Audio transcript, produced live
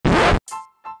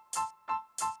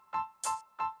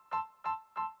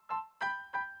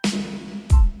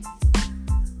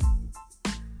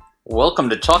Welcome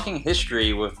to Talking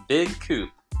History with Big Coop.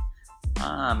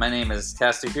 My name is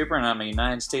Cassie Cooper, and I'm a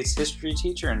United States history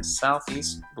teacher in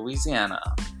Southeast Louisiana.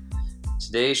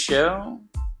 Today's show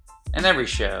and every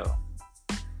show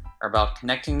are about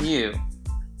connecting you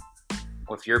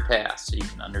with your past so you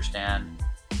can understand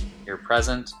your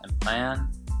present and plan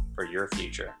for your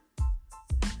future.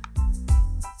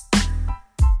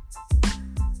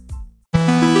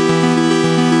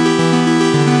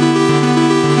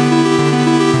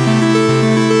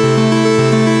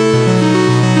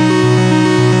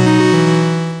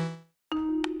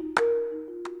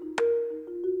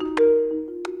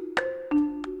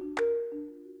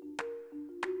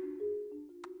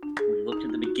 We looked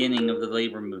at the beginning of the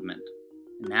labor movement.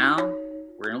 Now,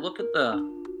 we're going to look at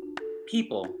the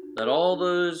people that all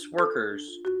those workers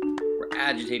were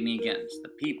agitating against, the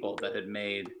people that had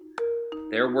made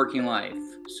their working life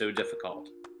so difficult.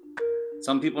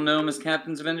 Some people know them as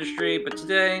captains of industry, but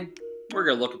today, we're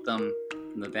going to look at them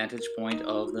from the vantage point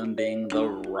of them being the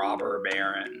robber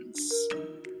barons,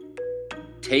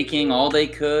 taking all they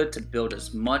could to build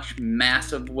as much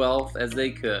massive wealth as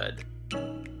they could,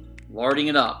 larding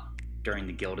it up during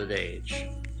the Gilded Age.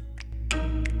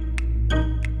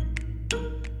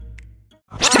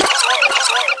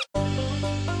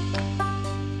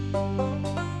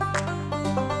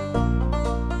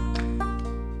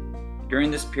 During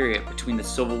this period between the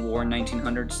Civil War and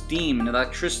 1900, steam and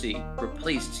electricity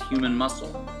replaced human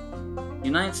muscle. The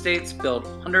United States built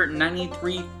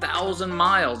 193,000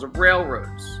 miles of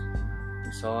railroads.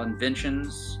 We saw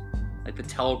inventions like the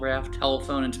telegraph,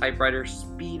 telephone, and typewriter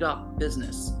speed up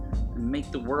business and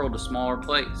make the world a smaller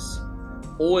place.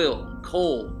 Oil and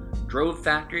coal drove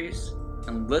factories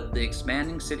and lit the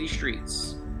expanding city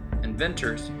streets.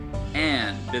 Inventors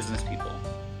and business people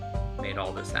made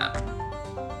all this happen.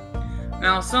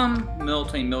 Now, some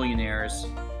multi-millionaires,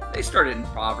 they started in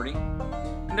poverty,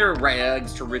 and their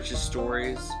rags to riches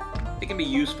stories, they can be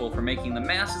useful for making the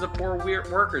masses of poor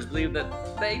workers believe that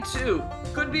they too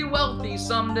could be wealthy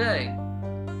someday.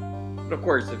 But of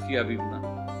course, if you have even the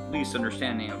least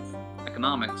understanding of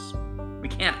economics, we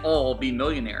can't all be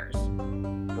millionaires.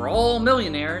 For all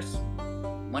millionaires,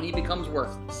 money becomes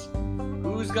worthless.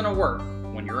 Who's gonna work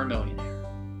when you're a millionaire?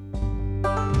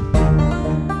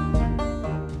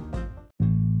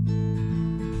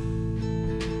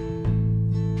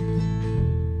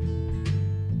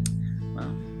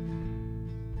 Well,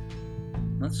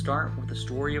 let's start with the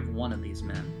story of one of these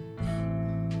men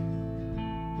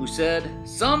who said,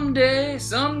 "Someday,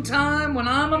 sometime when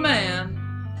I'm a man,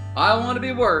 I want to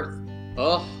be worth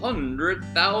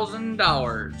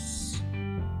 $100,000.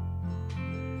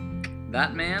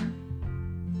 That man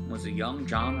was a young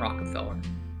John Rockefeller.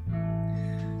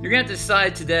 You're going to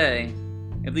decide today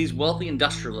if these wealthy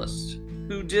industrialists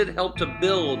who did help to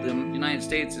build the United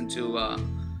States into an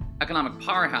economic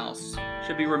powerhouse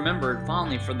should be remembered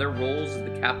fondly for their roles as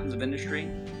the captains of industry,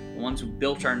 the ones who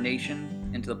built our nation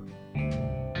into the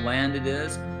land it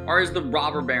is, or as the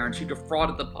robber barons who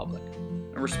defrauded the public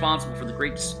and responsible for the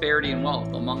great disparity in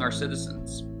wealth among our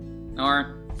citizens.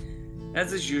 Or,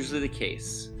 as is usually the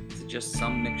case, is it just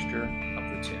some mixture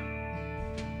of the two?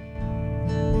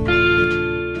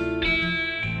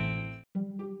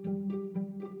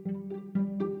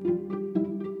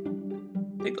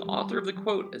 Take the author of the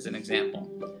quote as an example.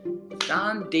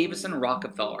 John Davison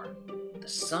Rockefeller, the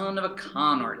son of a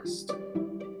con artist.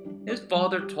 His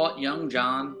father taught young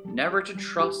John never to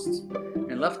trust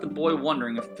and left the boy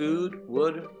wondering if food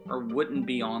would or wouldn't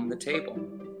be on the table.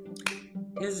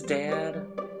 His dad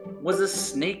was a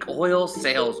snake oil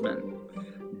salesman.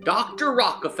 Dr.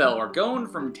 Rockefeller going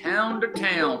from town to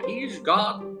town. He's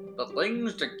got the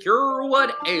things to cure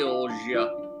what ails you.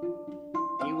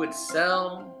 He would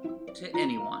sell to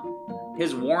anyone.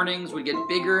 His warnings would get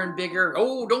bigger and bigger.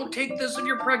 Oh, don't take this if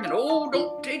you're pregnant. Oh,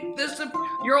 don't take this if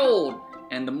you're old.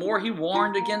 And the more he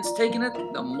warned against taking it,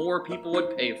 the more people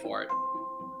would pay for it.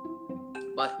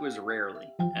 But he was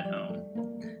rarely at home.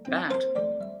 In fact,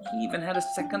 he even had a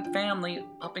second family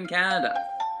up in Canada.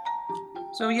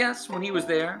 So yes, when he was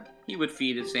there, he would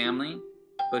feed his family,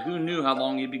 but who knew how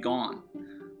long he'd be gone?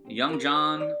 Young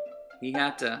John, he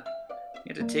had to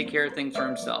take care of things for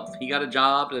himself. He got a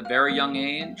job at a very young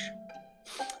age,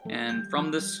 and from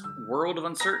this world of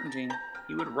uncertainty,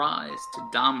 he would rise to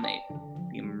dominate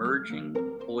the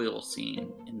emerging oil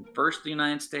scene in first the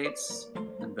United States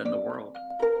and then the world.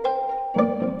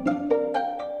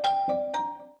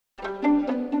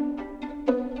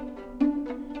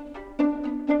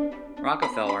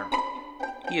 Rockefeller,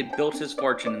 he had built his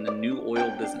fortune in the new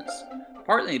oil business,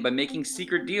 partly by making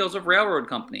secret deals with railroad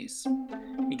companies.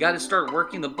 He got to start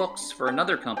working the books for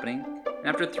another company And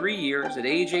after 3 years, at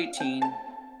age 18,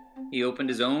 he opened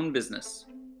his own business,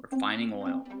 refining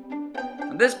oil.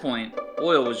 At this point,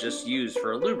 oil was just used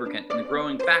for a lubricant in the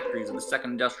growing factories of the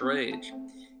Second Industrial Age,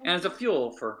 and as a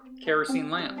fuel for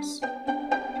kerosene lamps.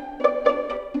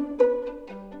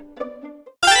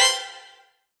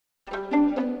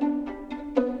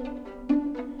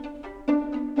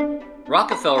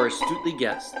 Rockefeller astutely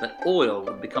guessed that oil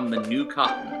would become the new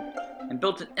cotton and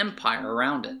built an empire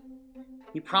around it.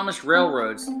 He promised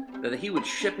railroads that he would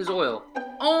ship his oil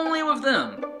only with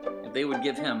them if they would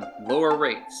give him lower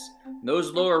rates.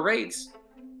 Those lower rates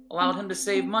allowed him to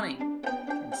save money,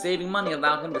 and saving money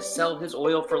allowed him to sell his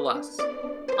oil for less,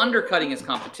 undercutting his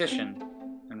competition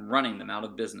and running them out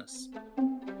of business.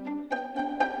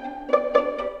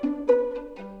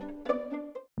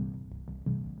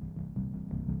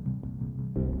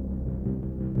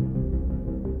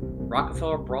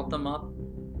 Rockefeller brought them up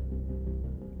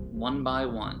one by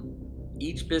one.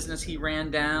 Each business he ran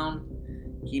down,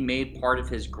 he made part of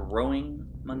his growing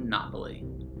monopoly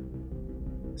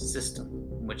system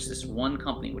in which this one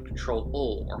company would control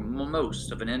all or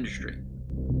most of an industry.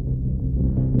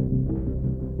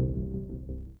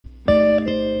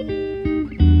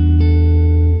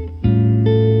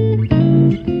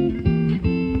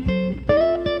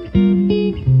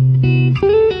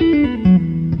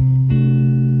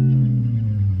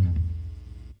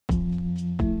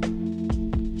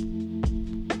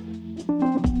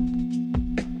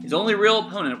 His only real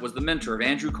opponent was the mentor of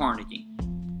Andrew Carnegie,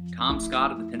 Tom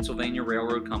Scott of the Pennsylvania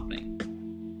Railroad Company.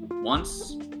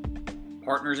 Once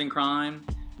partners in crime,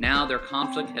 now their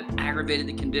conflict had aggravated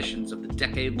the conditions of the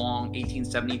decade-long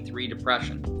 1873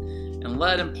 Depression and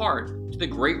led in part to the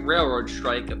Great Railroad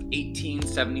Strike of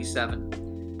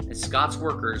 1877, as Scott's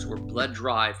workers were bled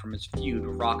dry from his feud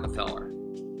with Rockefeller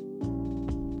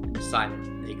and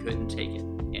decided they couldn't take it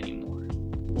anymore.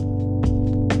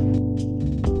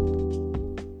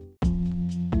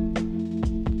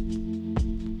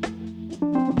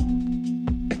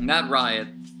 That riot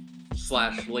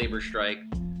 / labor strike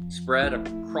spread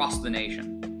across the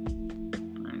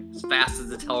nation, as fast as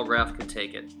the telegraph could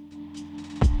take it.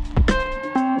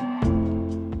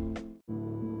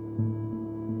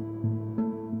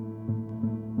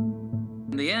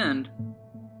 In the end,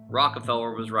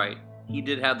 Rockefeller was right. He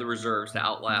did have the reserves to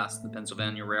outlast the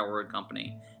Pennsylvania Railroad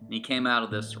Company, and he came out of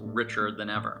this richer than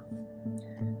ever.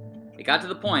 It got to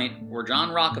the point where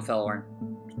John Rockefeller,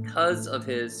 because of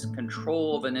his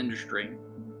control of an industry,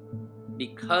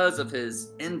 because of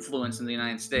his influence in the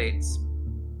United States,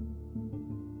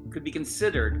 could be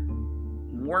considered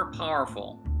more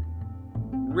powerful,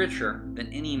 richer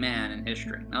than any man in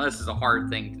history. Now, this is a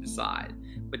hard thing to decide,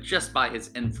 but just by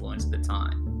his influence at the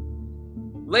time.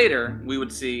 Later, we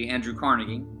would see Andrew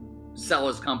Carnegie sell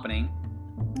his company,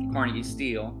 Carnegie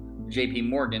Steel, J.P.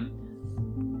 Morgan.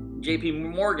 J.P.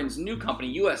 Morgan's new company,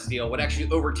 U.S. Steel, would actually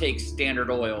overtake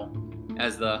Standard Oil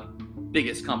as the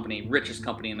biggest company, richest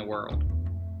company in the world.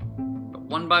 But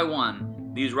one by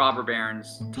one, these robber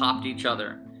barons topped each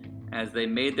other as they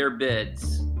made their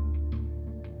bids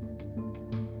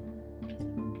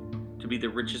to be the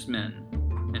richest men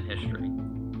in history.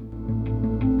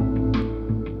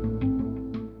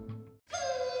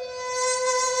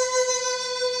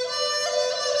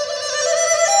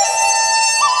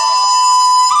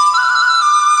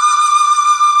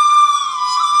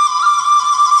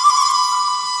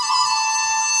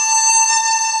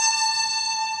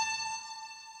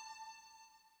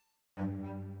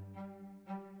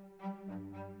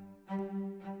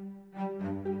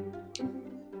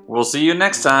 We'll see you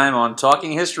next time on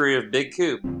Talking History of Big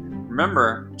Coop.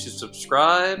 Remember to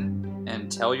subscribe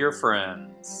and tell your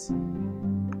friends.